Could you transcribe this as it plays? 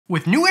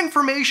With new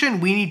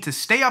information, we need to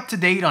stay up to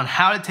date on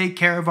how to take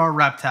care of our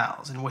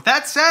reptiles. And with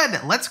that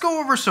said, let's go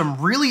over some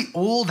really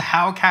old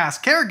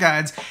Howcast care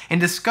guides and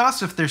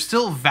discuss if they're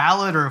still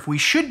valid or if we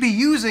should be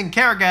using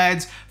care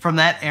guides from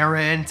that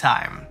era in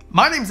time.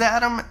 My name's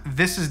Adam,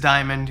 this is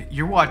Diamond,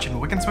 you're watching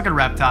Wickens Wicked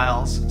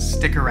Reptiles,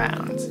 stick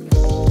around.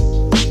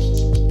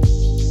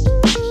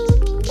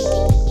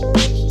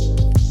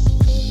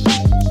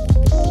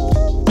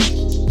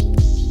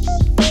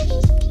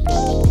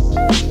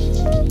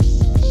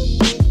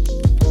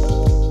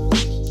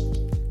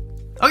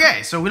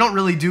 Okay, so we don't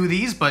really do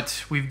these,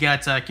 but we've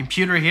got a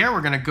computer here.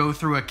 We're going to go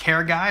through a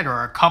care guide,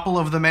 or a couple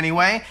of them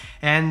anyway,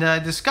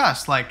 and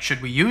discuss, like,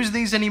 should we use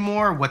these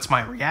anymore? What's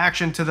my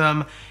reaction to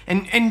them?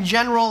 And in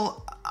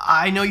general,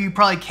 I know you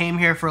probably came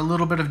here for a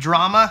little bit of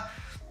drama.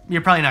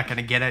 You're probably not going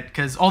to get it,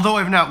 because although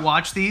I've not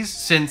watched these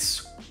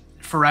since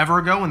forever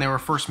ago when they were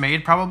first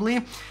made, probably,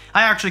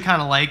 I actually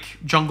kind of like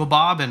Jungle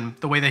Bob and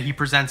the way that he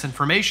presents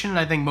information, and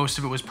I think most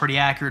of it was pretty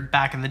accurate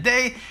back in the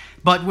day.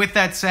 But with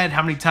that said,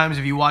 how many times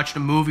have you watched a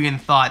movie and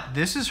thought,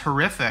 this is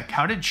horrific,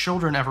 how did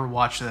children ever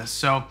watch this?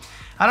 So,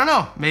 I don't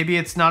know, maybe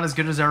it's not as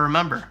good as I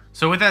remember.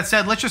 So with that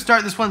said, let's just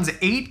start. This one's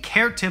 8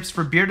 care tips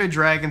for bearded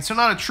dragons. So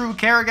not a true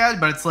care guide,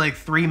 but it's like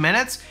 3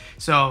 minutes.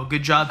 So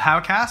good job,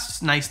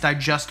 Howcast. Nice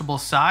digestible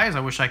size.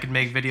 I wish I could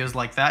make videos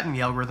like that and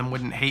the algorithm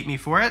wouldn't hate me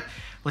for it.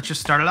 Let's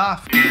just start it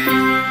off.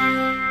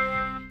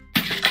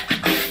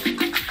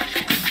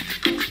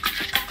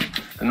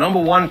 The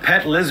 #1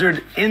 pet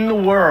lizard in the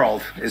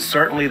world is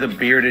certainly the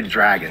bearded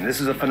dragon.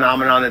 This is a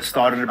phenomenon that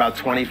started about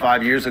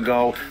 25 years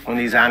ago when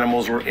these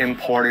animals were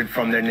imported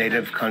from their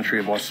native country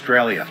of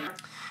Australia.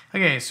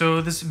 Okay,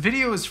 so this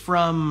video is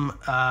from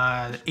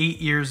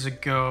 8 years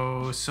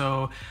ago,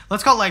 so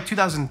let's call it like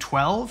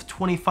 2012,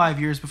 25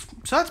 years before,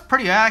 so that's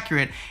pretty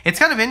accurate. It's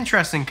kind of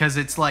interesting because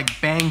it's like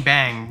bang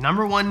bang,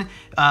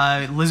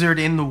 #1 lizard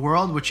in the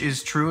world, which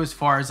is true as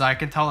far as I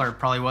can tell, or it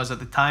probably was at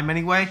the time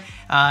anyway,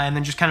 and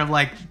then just kind of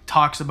like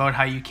talks about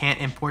how you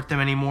can't import them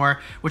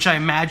anymore, which I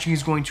imagine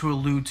he's going to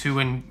allude to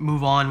and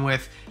move on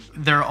with.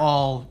 They're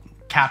all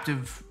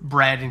captive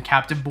bred and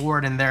captive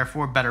board and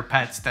therefore better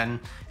pets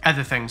than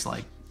other things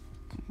like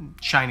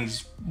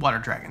Chinese water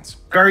dragons.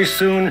 Very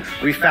soon,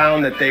 we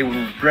found that they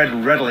were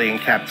bred readily in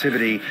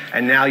captivity,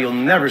 and now you'll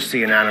never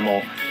see an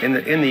animal in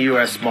the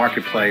U.S.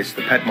 marketplace,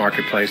 the pet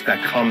marketplace,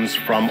 that comes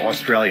from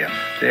Australia.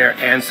 Their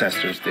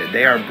ancestors did.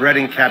 They are bred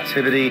in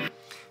captivity.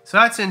 So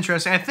that's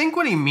interesting. I think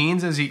what he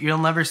means is you'll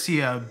never see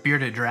a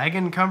bearded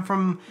dragon come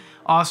from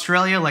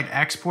Australia, like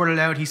exported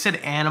out. He said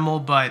animal,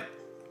 but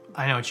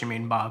I know what you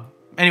mean, Bob.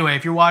 Anyway,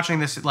 if you're watching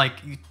this, like,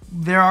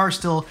 there are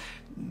still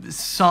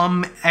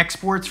some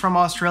exports from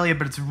Australia,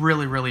 but it's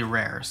really, really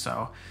rare.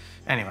 So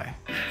anyway.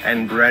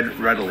 And bred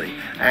readily.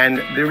 And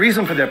the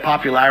reason for their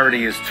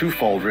popularity is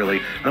twofold,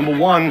 really.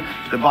 #1,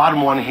 the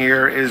bottom one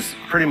here is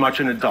pretty much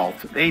an adult.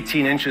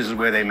 18 inches is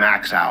where they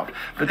max out.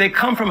 But they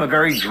come from a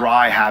very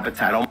dry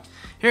habitat.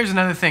 Here's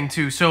another thing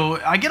too.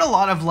 So I get a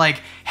lot of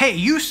like, hey,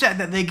 you said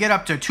that they get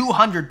up to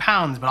 200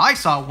 pounds, but I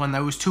saw one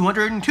that was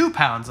 202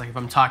 pounds, like if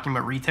I'm talking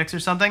about retics or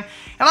something.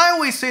 And I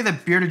always say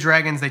that bearded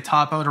dragons, they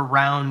top out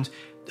around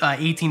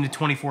 18 to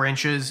 24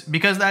 inches,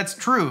 because that's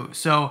true.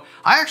 So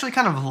I actually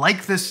kind of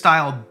like this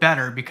style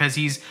better because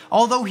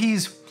although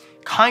he's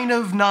kind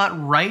of not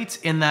right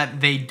in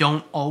that they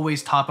don't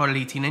always top out at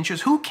 18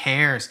 inches, who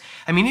cares?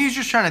 I mean, he's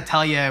just trying to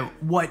tell you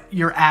what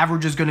your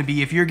average is going to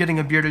be. If you're getting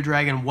a bearded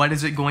dragon, what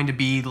is it going to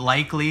be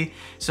likely?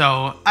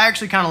 So I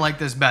actually kind of like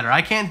this better.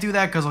 I can't do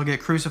that because I'll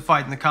get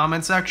crucified in the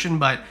comment section,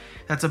 but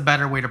that's a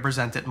better way to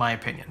present it in my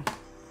opinion.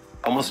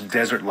 Almost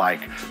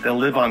desert-like. They'll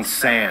live on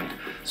sand.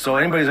 So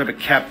anybody who's ever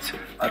kept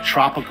a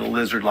tropical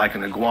lizard like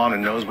an iguana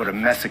knows what a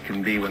mess it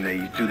can be when they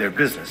do their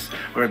business.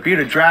 Where a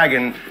bearded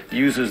dragon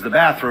uses the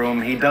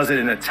bathroom, he does it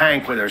in a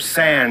tank where there's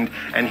sand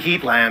and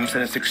heat lamps,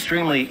 and it's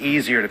extremely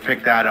easier to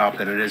pick that up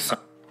than it is.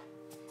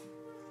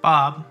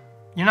 Bob,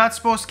 you're not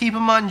supposed to keep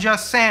them on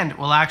just sand.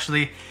 Well,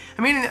 actually,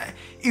 I mean,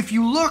 if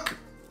you look,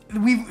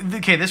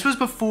 okay, this was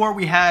before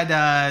we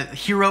had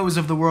heroes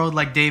of the world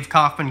like Dave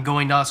Kaufman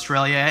going to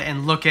Australia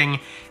and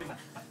looking.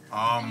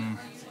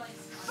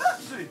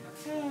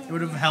 It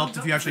would have helped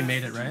if you actually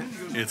made it, right?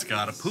 It's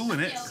got a poo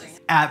in it.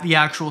 At the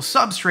actual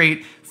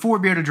substrate for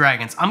bearded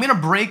dragons. I'm gonna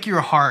break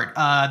your heart.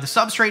 The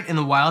substrate in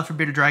the wild for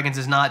bearded dragons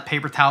is not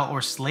paper towel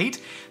or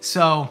slate.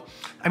 So,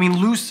 I mean,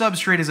 loose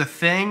substrate is a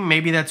thing.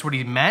 Maybe that's what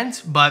he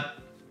meant, but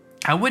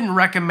I wouldn't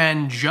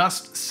recommend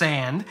just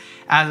sand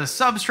as a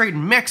substrate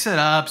and mix it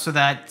up so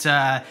that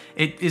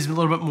it is a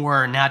little bit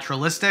more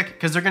naturalistic,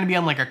 because they're going to be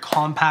on like a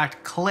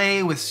compact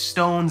clay with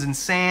stones and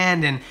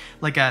sand and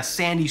like a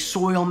sandy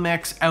soil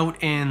mix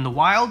out in the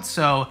wild.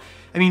 So,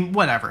 I mean,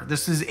 whatever.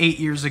 This is 8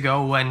 years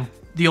ago when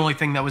the only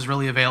thing that was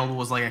really available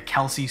was like a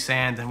Kelsey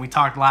sand, and we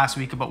talked last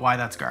week about why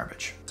that's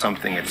garbage.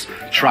 Something that's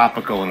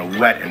tropical in a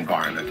wet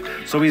environment.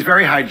 So he's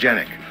very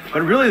hygienic.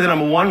 But really the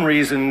 #1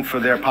 reason for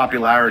their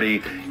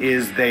popularity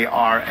is they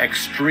are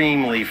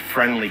extremely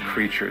friendly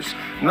creatures.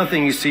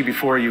 Nothing you see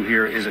before you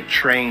here is a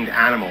trained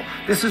animal.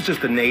 This is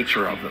just the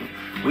nature of them.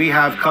 We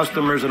have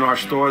customers in our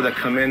store that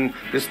come in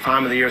this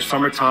time of the year,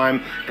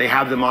 summertime. They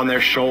have them on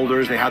their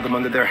shoulders, they have them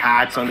under their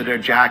hats, under their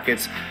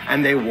jackets,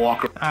 and they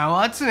walk around. Well,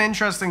 that's an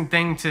interesting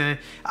thing to...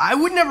 I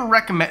would never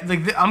recommend...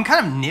 Like, I'm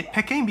kind of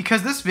nitpicking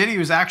because this video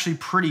is actually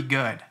pretty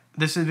good.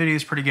 This video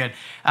is pretty good.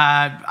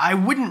 I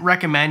wouldn't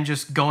recommend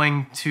just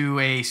going to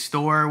a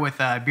store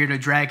with a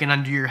bearded dragon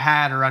under your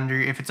hat or under...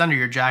 If it's under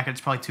your jacket,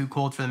 it's probably too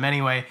cold for them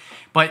anyway.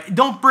 But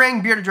don't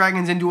bring bearded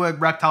dragons into a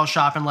reptile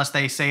shop unless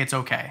they say it's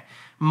okay.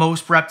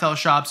 Most reptile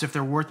shops, if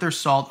they're worth their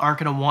salt, aren't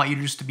going to want you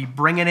just to be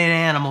bringing in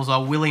animals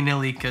all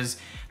willy-nilly because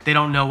they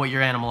don't know what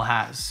your animal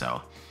has.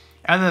 So,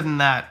 other than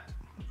that,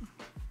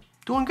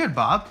 doing good,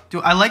 Bob.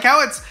 I like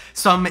how it's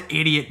some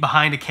idiot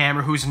behind a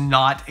camera who's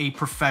not a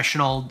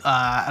professional,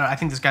 I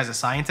think this guy's a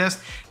scientist,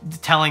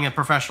 telling a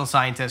professional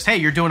scientist, hey,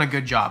 you're doing a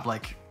good job.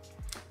 Like,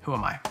 who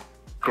am I?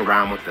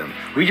 Around with them.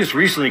 We just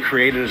recently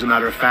created, as a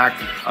matter of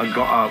fact,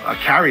 a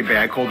carry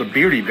bag called a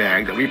beardy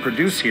bag that we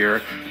produce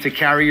here to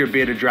carry your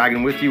bearded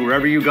dragon with you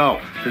wherever you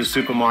go. To the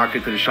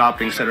supermarket, to the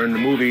shopping center, in the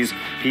movies,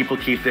 people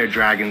keep their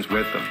dragons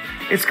with them.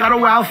 It's got a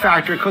wow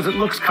factor because it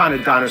looks kind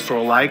of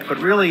dinosaur-like, but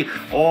really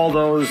all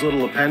those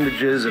little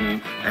appendages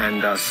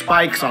and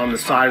spikes on the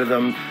side of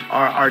them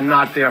are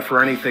not there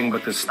for anything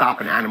but to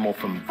stop an animal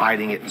from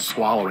biting it and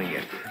swallowing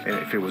it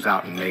if it was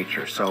out in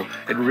nature. So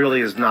it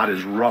really is not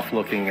as rough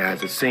looking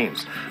as it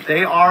seems.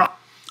 They are...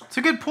 It's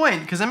a good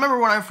point, because I remember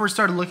when I first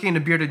started looking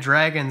into bearded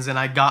dragons and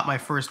I got my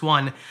first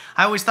one,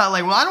 I always thought,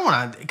 like, well, I don't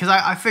want to... Because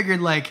I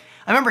figured, like...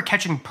 I remember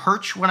catching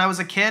perch when I was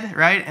a kid,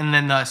 right? And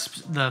then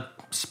the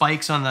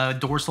spikes on the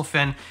dorsal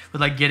fin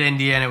would, like, get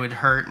into you and it would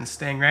hurt and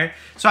sting, right?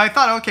 So I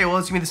thought, okay, well,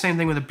 it's going to be the same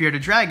thing with a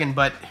bearded dragon,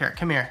 but here,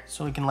 come here,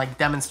 so we can, like,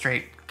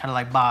 demonstrate, kind of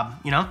like Bob,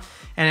 you know?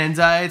 And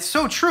it's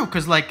so true,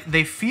 because, like,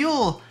 they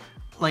feel...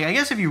 Like, I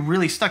guess if you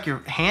really stuck your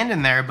hand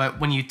in there, but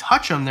when you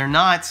touch them, they're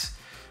not...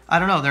 I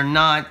don't know, they're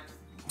not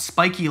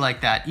spiky like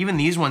that. Even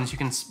these ones, you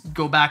can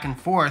go back and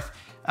forth.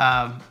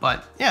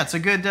 But yeah, it's a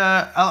good,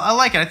 I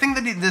like it. I think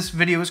that this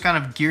video is kind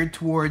of geared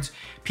towards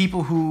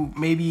people who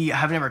maybe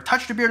have never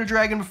touched a bearded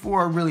dragon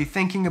before, or really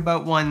thinking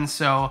about one.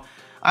 So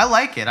I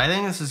like it. I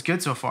think this is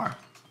good so far.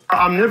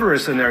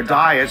 Omnivorous in their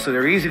diet, so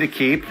they're easy to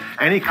keep.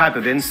 Any type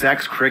of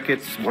insects,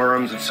 crickets,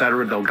 worms,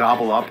 etc., they'll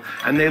gobble up,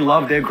 and they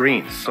love their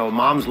greens. So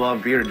moms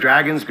love bearded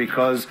dragons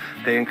because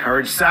they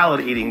encourage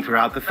salad eating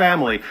throughout the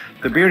family.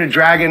 The bearded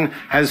dragon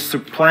has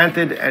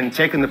supplanted and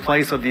taken the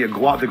place of the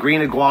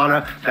green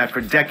iguana that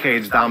for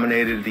decades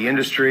dominated the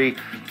industry.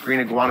 Green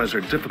iguanas are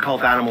a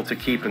difficult animal to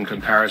keep in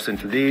comparison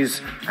to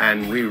these,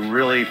 and we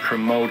really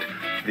promote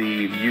the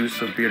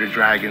use of bearded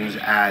dragons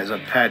as a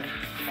pet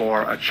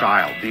for a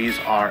child. These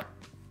are...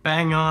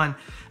 Bang on.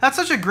 That's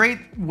such a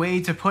great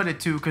way to put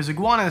it too, because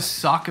iguanas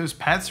suck as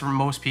pets for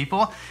most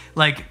people.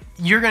 Like,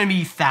 you're going to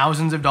be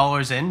thousands of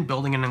dollars in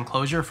building an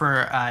enclosure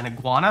for an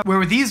iguana, where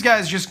with these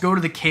guys, just go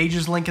to the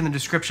cages link in the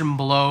description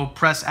below,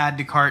 press add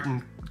to cart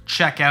and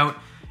check out,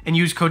 and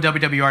use code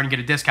WWR and get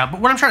a discount.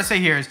 But what I'm trying to say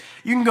here is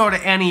you can go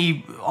to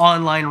any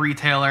online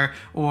retailer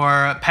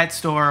or pet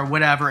store or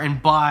whatever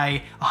and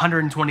buy a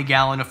 120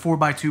 gallon, a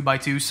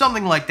 4x2x2,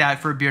 something like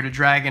that for a bearded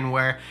dragon,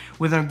 where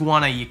with an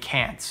iguana you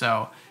can't.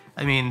 So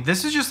I mean,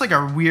 this is just like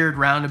a weird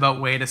roundabout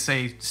way to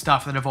say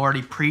stuff that I've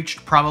already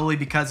preached, probably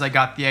because I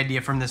got the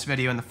idea from this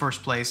video in the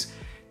first place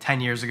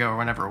 10 years ago or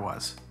whenever it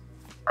was.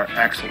 Are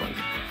excellent.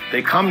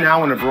 They come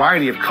now in a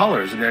variety of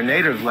colors. In their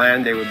native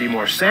land, they would be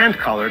more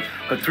sand-colored,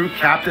 but through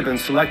captive and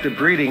selective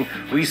breeding,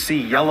 we see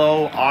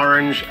yellow,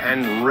 orange,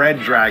 and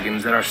red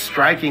dragons that are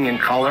striking in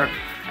color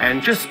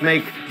and just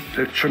make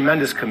a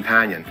tremendous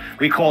companion.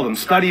 We call them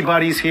study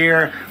buddies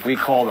here. We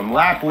call them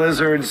lap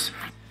lizards.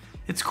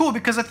 It's cool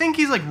because I think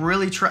he's like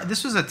really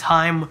this was a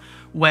time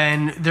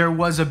when there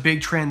was a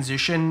big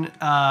transition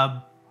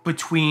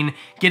between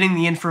getting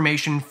the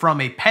information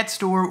from a pet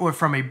store or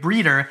from a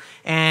breeder,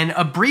 and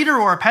a breeder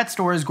or a pet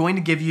store is going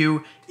to give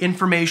you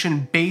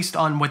information based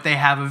on what they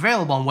have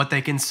available and what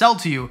they can sell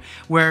to you,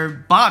 where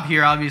Bob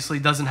here obviously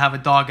doesn't have a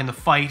dog in the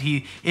fight.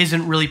 He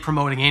isn't really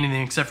promoting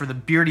anything except for the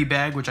beardy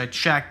bag, which I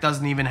checked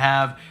doesn't even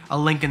have a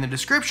link in the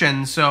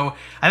description. So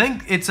I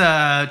think it's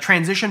a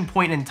transition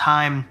point in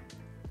time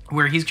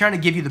where he's trying to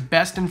give you the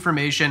best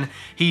information.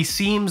 He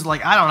seems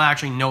like, I don't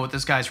actually know what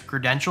this guy's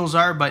credentials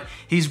are, but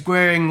he's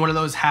wearing one of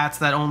those hats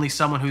that only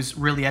someone who's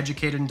really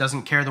educated and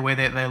doesn't care the way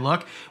that they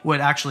look would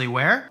actually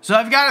wear. So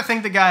I've got to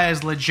think the guy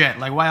is legit.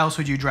 Like, why else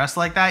would you dress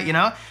like that, you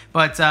know?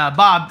 But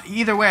Bob,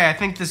 either way, I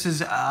think this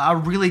is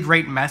a really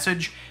great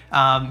message.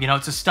 You know,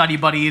 it's a study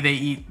buddy, they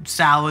eat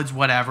salads,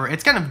 whatever.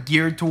 It's kind of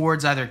geared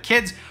towards either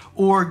kids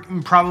or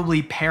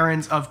probably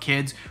parents of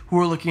kids who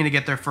are looking to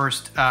get their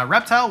first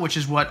reptile, which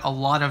is what a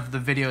lot of the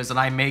videos that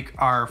I make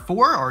are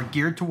for, or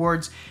geared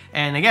towards.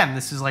 And again,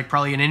 this is like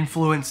probably an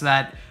influence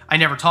that I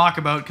never talk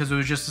about because it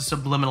was just a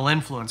subliminal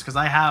influence, because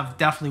I have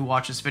definitely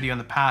watched this video in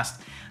the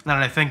past. Now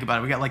that I think about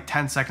it, we got like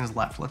 10 seconds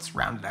left. Let's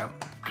round it out.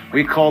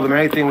 We call them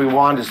anything we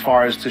want as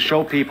far as to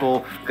show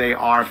people they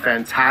are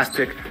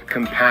fantastic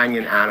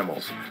companion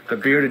animals. The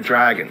bearded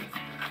dragon,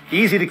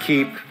 easy to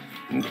keep,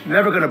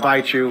 never gonna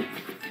bite you,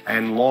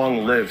 and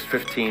long lives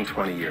 15,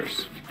 20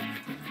 years.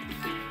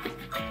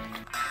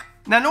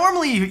 Now,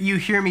 normally you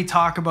hear me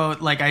talk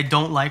about, like, I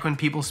don't like when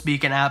people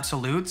speak in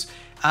absolutes.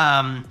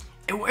 And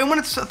when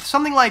it's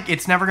something like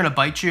it's never gonna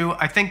bite you,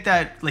 I think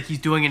that, like, he's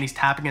doing it, he's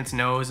tapping its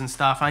nose and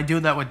stuff. And I do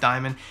that with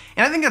Diamond,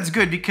 and I think that's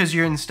good because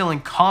you're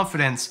instilling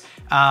confidence.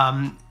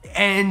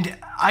 And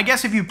I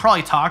guess if you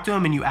probably talked to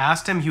him and you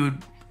asked him, he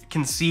would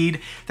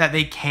concede that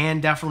they can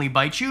definitely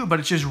bite you, but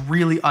it's just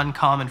really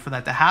uncommon for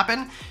that to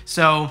happen.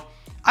 So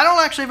I don't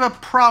actually have a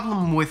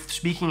problem with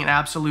speaking in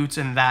absolutes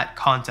in that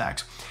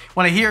context.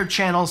 When I hear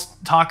channels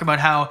talk about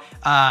how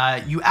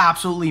you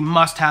absolutely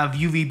must have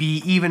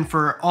UVB even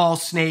for all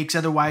snakes,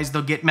 otherwise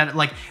they'll get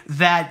like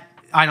that,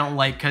 I don't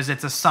like, because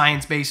it's a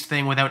science-based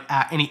thing without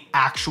any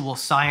actual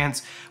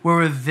science. Where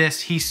with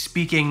this, he's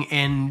speaking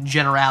in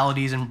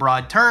generalities and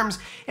broad terms,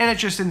 and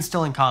it's just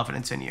instilling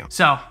confidence in you.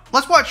 So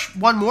let's watch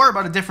one more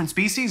about a different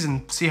species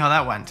and see how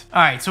that went.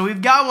 All right, so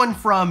we've got one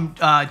from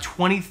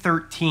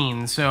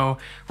 2013. So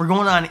we're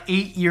going on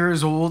 8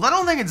 years old. I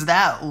don't think it's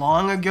that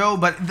long ago,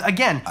 but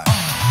again,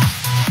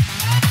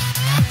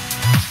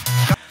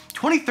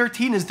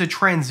 2013 is the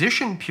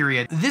transition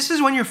period. This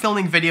is when you're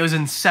filming videos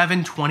in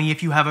 720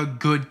 if you have a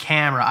good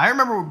camera. I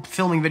remember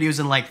filming videos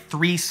in like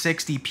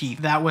 360p.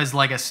 That was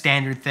like a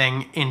standard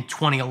thing in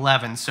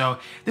 2011. So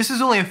this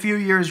is only a few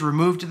years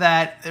removed to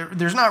that.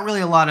 There's not really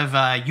a lot of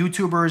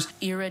YouTubers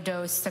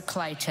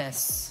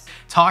iridocyclitis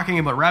talking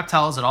about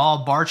reptiles at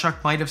all.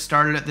 Barchuk might have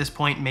started at this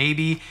point,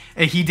 maybe.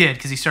 He did,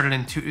 because he started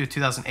in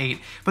 2008.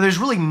 But there's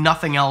really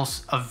nothing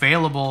else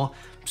available.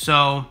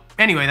 So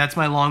anyway, that's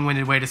my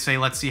long-winded way to say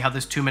let's see how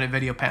this 2-minute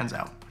video pans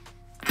out.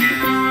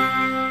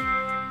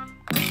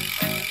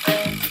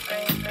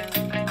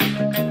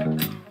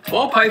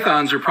 Ball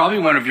pythons are probably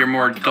one of your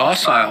more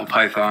docile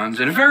pythons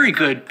and a very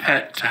good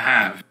pet to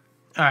have.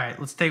 All right,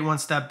 let's take one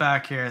step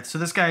back here. So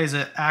this guy is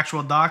an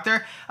actual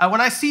doctor.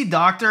 When I see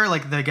doctor,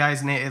 like the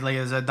guy's name like,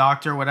 is a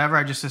doctor, whatever,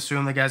 I just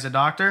assume the guy's a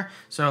doctor.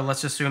 So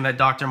let's assume that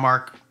Dr.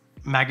 Mark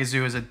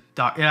Magazoo is a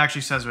doc. It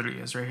actually says what he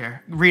is right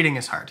here. Reading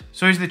is hard.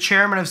 So he's the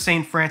chairman of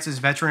St. Francis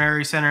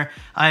Veterinary Center.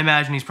 I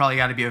imagine he's probably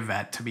got to be a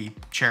vet to be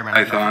chairman.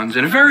 Pythons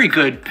and a very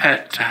good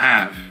pet to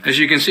have. As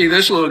you can see,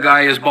 this little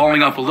guy is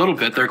balling up a little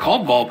bit. They're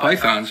called ball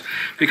pythons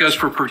because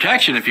for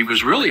protection, if he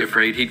was really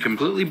afraid, he'd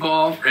completely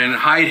ball and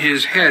hide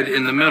his head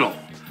in the middle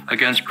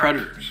against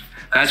predators.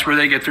 That's where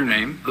they get their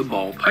name, the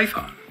ball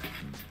python.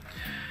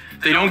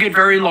 They don't get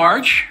very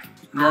large,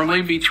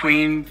 normally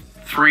between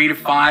 3 to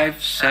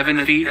 5,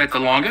 7 feet at the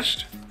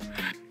longest.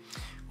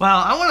 Well,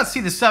 I want to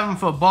see the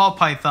 7-foot ball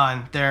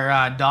python there,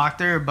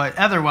 doctor, but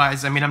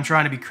otherwise, I mean, I'm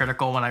trying to be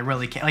critical when I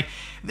really can't. Like,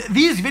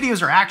 these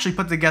videos are actually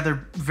put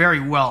together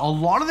very well. A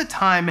lot of the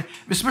time,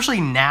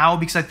 especially now,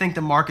 because I think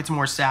the market's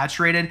more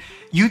saturated,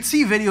 you'd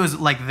see videos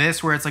like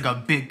this where it's like a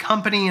big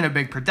company and a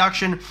big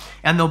production,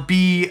 and they'll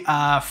be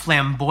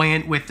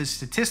flamboyant with the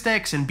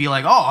statistics and be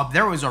like, oh,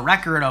 there was a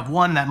record of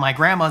one that my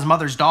grandma's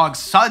mother's dog's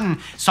son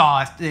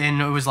saw,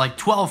 and it was like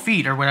 12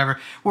 feet or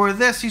whatever. Where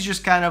this, he's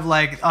just kind of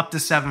like up to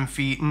 7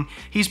 feet, and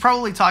he's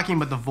probably talking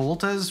about the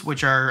voltas,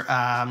 which are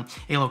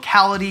a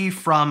locality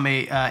from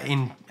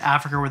in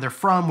Africa where they're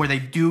from, where they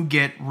do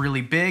get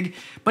really big.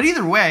 But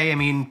either way, I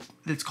mean,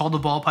 it's called a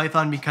ball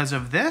python because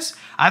of this.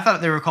 I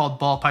thought they were called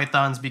ball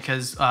pythons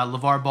because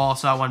LeVar Ball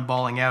saw one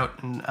balling out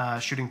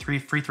and shooting 3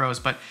 free throws.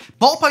 But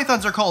ball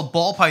pythons are called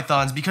ball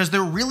pythons because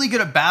they're really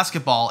good at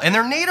basketball. In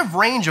their native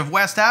range of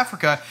West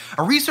Africa,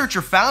 a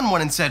researcher found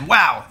one and said,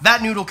 wow,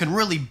 that noodle can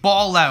really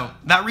ball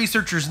out. That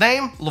researcher's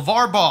name?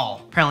 LeVar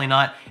Ball. Apparently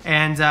not.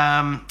 And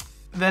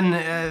then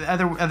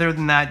other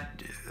than that,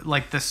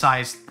 like the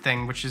size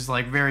thing, which is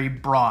like very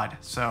broad.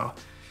 So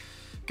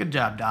good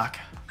job, Doc.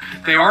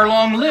 They are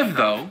long-lived,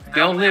 though.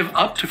 They'll live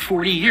up to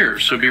 40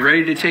 years, so be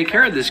ready to take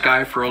care of this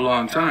guy for a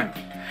long time.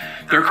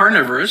 They're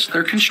carnivorous.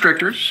 They're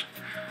constrictors.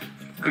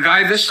 A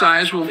guy this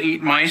size will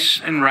eat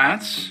mice and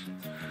rats.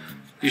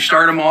 You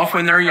start them off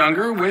when they're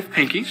younger with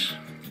pinkies.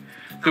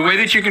 The way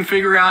that you can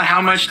figure out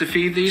how much to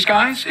feed these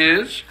guys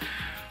is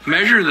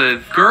measure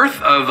the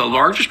girth of the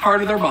largest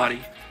part of their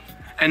body,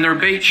 and their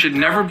bait should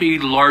never be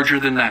larger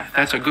than that.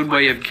 That's a good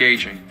way of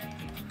gauging.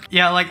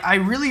 Yeah, like I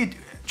really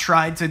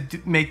tried to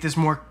make this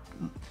more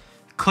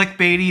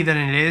clickbaity than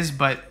it is,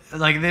 but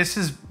like this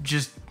is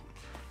just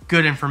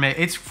good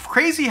information. It's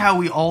crazy how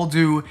we all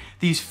do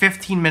these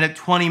 15-minute,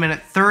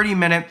 20-minute,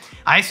 30-minute.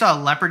 I saw a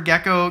leopard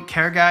gecko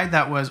care guide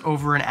that was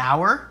over an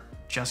hour,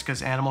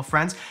 Jessica's Animal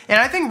Friends. And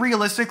I think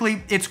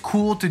realistically, it's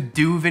cool to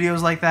do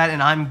videos like that,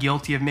 and I'm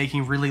guilty of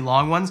making really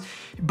long ones,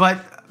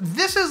 but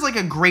this is like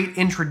a great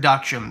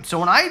introduction. So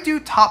when I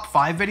do top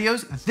 5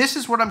 videos, this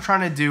is what I'm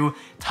trying to do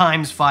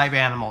times 5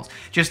 animals.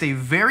 Just a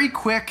very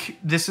quick,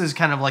 this is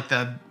kind of like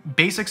the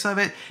basics of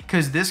it,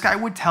 because this guy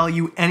would tell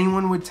you,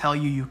 anyone would tell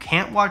you, you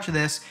can't watch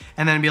this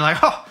and then be like,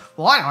 oh,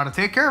 well, I know how to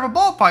take care of a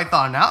ball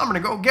python now. I'm gonna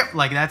go get,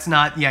 like, that's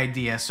not the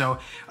idea. So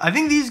I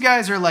think these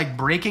guys are like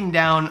breaking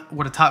down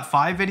what a top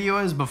 5 video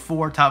is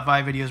before top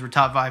 5 videos were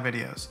top 5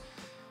 videos.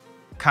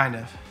 Kind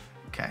of.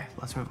 Okay,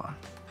 let's move on.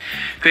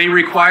 They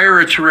require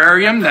a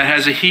terrarium that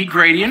has a heat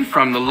gradient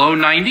from the low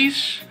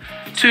 90s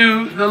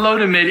to the low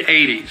to mid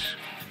 80s.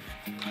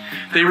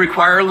 They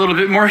require a little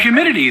bit more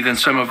humidity than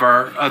some of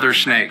our other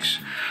snakes.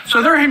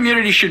 So their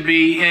humidity should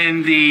be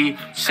in the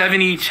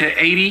 70 to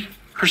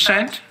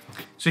 80%.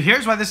 So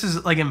here's why this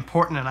is like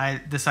important, and I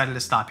decided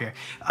to stop here.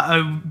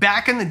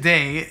 Back in the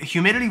day,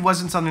 humidity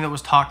wasn't something that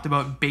was talked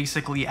about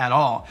basically at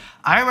all.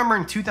 I remember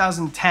in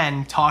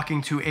 2010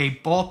 talking to a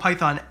ball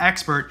python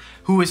expert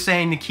who was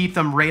saying to keep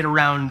them right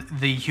around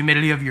the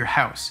humidity of your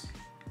house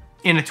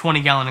in a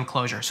 20-gallon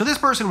enclosure. So this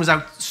person was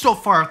out so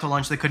far after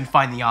lunch they couldn't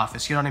find the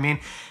office, you know what I mean?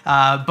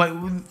 But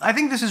I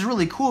think this is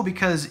really cool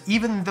because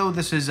even though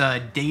this is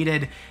a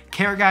dated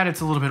care guide,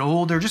 it's a little bit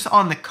older, just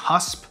on the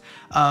cusp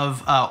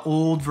of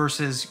old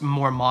versus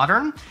more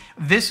modern.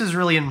 This is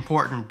really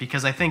important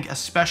because I think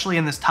especially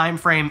in this time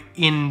frame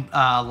in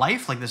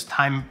life, like this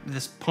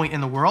point in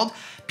the world,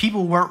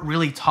 people weren't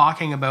really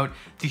talking about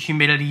the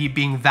humidity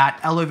being that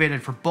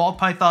elevated for ball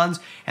pythons,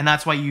 and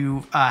that's why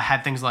you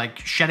had things like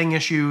shedding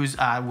issues,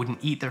 wouldn't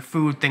eat their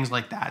food, things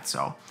like that.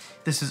 So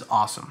this is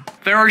awesome.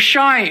 They're a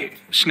shy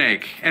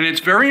snake, and it's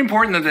very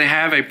important that they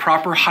have a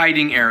proper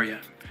hiding area.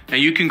 Now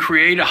you can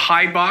create a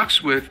hide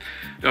box with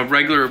a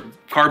regular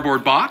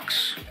cardboard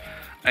box,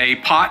 a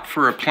pot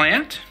for a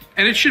plant,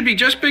 and it should be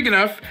just big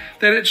enough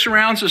that it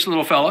surrounds this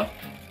little fella,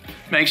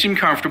 makes him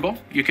comfortable.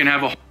 You can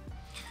have a...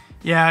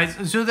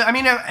 Yeah, so I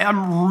mean,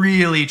 I'm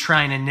really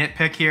trying to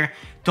nitpick here.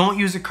 Don't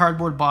use a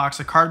cardboard box.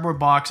 A cardboard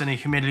box in a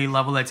humidity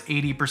level that's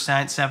 80%,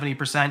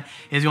 70%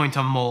 is going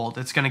to mold.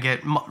 It's going to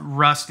get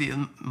rusty.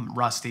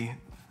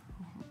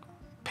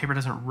 Paper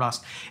doesn't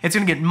rust. It's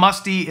going to get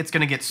musty. It's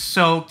going to get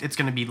soaked. It's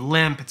going to be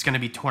limp. It's going to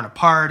be torn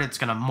apart. It's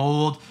going to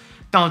mold.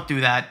 Don't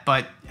do that,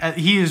 but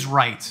he is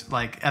right.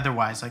 Like,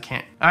 otherwise, I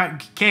can't. All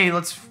right, okay,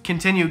 let's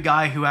continue.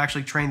 Guy who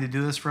actually trained to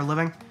do this for a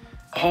living.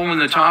 A hole in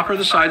the top or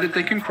the side that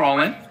they can crawl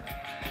in.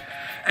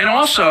 And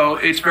also,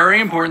 it's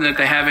very important that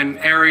they have an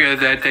area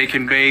that they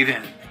can bathe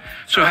in.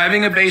 So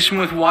having a basin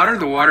with water,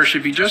 the water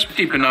should be just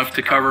deep enough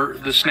to cover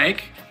the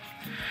snake.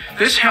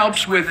 This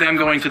helps with them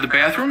going to the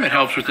bathroom. It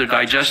helps with their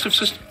digestive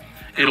system.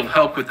 It'll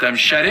help with them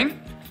shedding.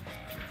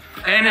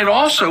 And it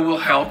also will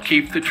help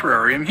keep the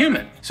terrarium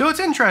humid. So it's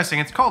interesting.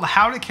 It's called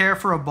How to Care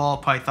for a Ball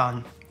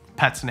Python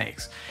Pet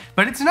Snakes.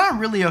 But it's not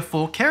really a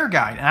full care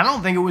guide. And I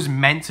don't think it was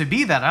meant to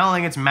be that. I don't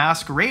think it's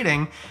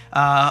masquerading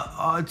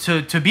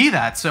to be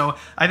that. So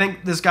I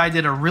think this guy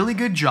did a really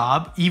good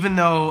job, even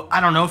though I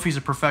don't know if he's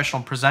a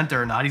professional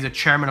presenter or not. He's a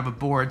chairman of a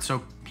board,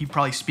 so he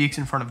probably speaks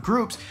in front of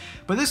groups.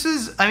 But this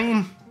is, I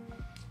mean,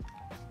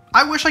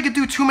 I wish I could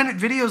do 2-minute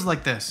videos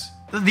like this.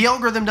 The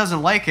algorithm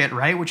doesn't like it,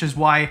 right? Which is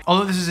why,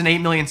 although this is an 8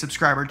 million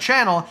subscriber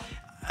channel,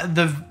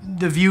 the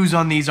views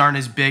on these aren't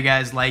as big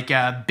as like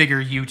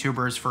bigger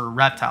YouTubers for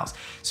reptiles.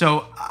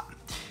 So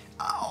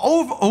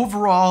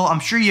overall, I'm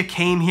sure you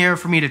came here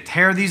for me to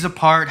tear these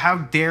apart. How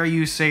dare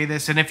you say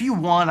this? And if you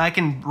want, I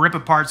can rip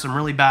apart some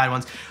really bad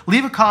ones.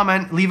 Leave a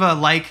comment, leave a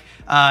like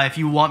if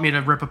you want me to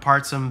rip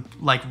apart some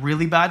like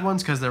really bad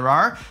ones, because there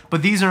are,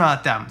 but these are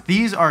not them.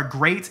 These are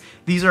great.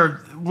 These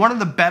are one of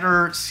the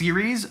better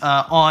series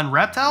on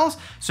reptiles.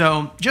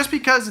 So just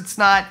because it's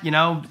not, you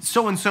know,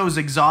 so-and-so's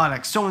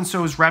exotic,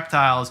 so-and-so's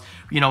reptiles,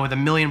 you know, with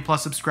 1 million+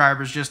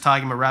 subscribers just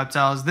talking about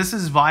reptiles, this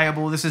is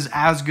viable. This is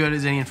as good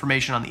as any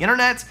information on the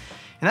internet.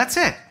 And that's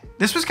it.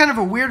 This was kind of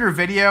a weirder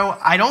video.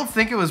 I don't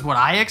think it was what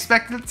I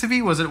expected it to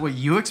be. Was it what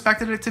you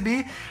expected it to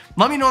be?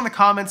 Let me know in the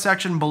comment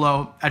section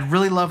below. I'd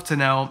really love to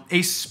know.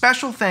 A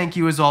special thank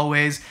you, as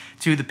always,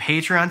 to the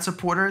Patreon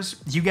supporters.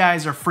 You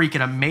guys are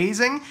freaking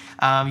amazing.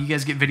 You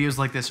guys get videos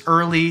like this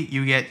early.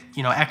 You get,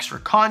 you know, extra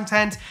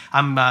content.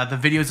 The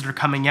videos that are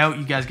coming out,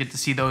 you guys get to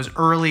see those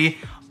early.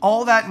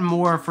 All that and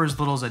more for as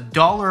little as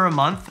 $1 a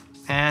month.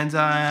 And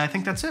I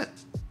think that's it.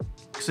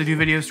 Because I do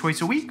videos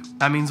twice a week.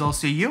 That means I'll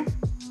see you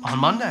on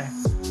Monday.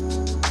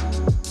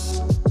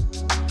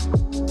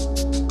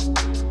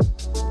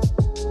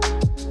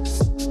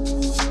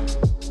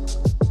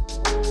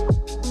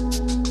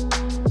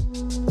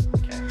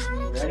 Okay,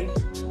 you ready?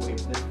 Wait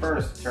for this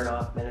furnace to turn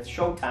off, then it's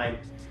showtime.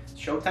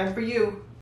 It's showtime for you.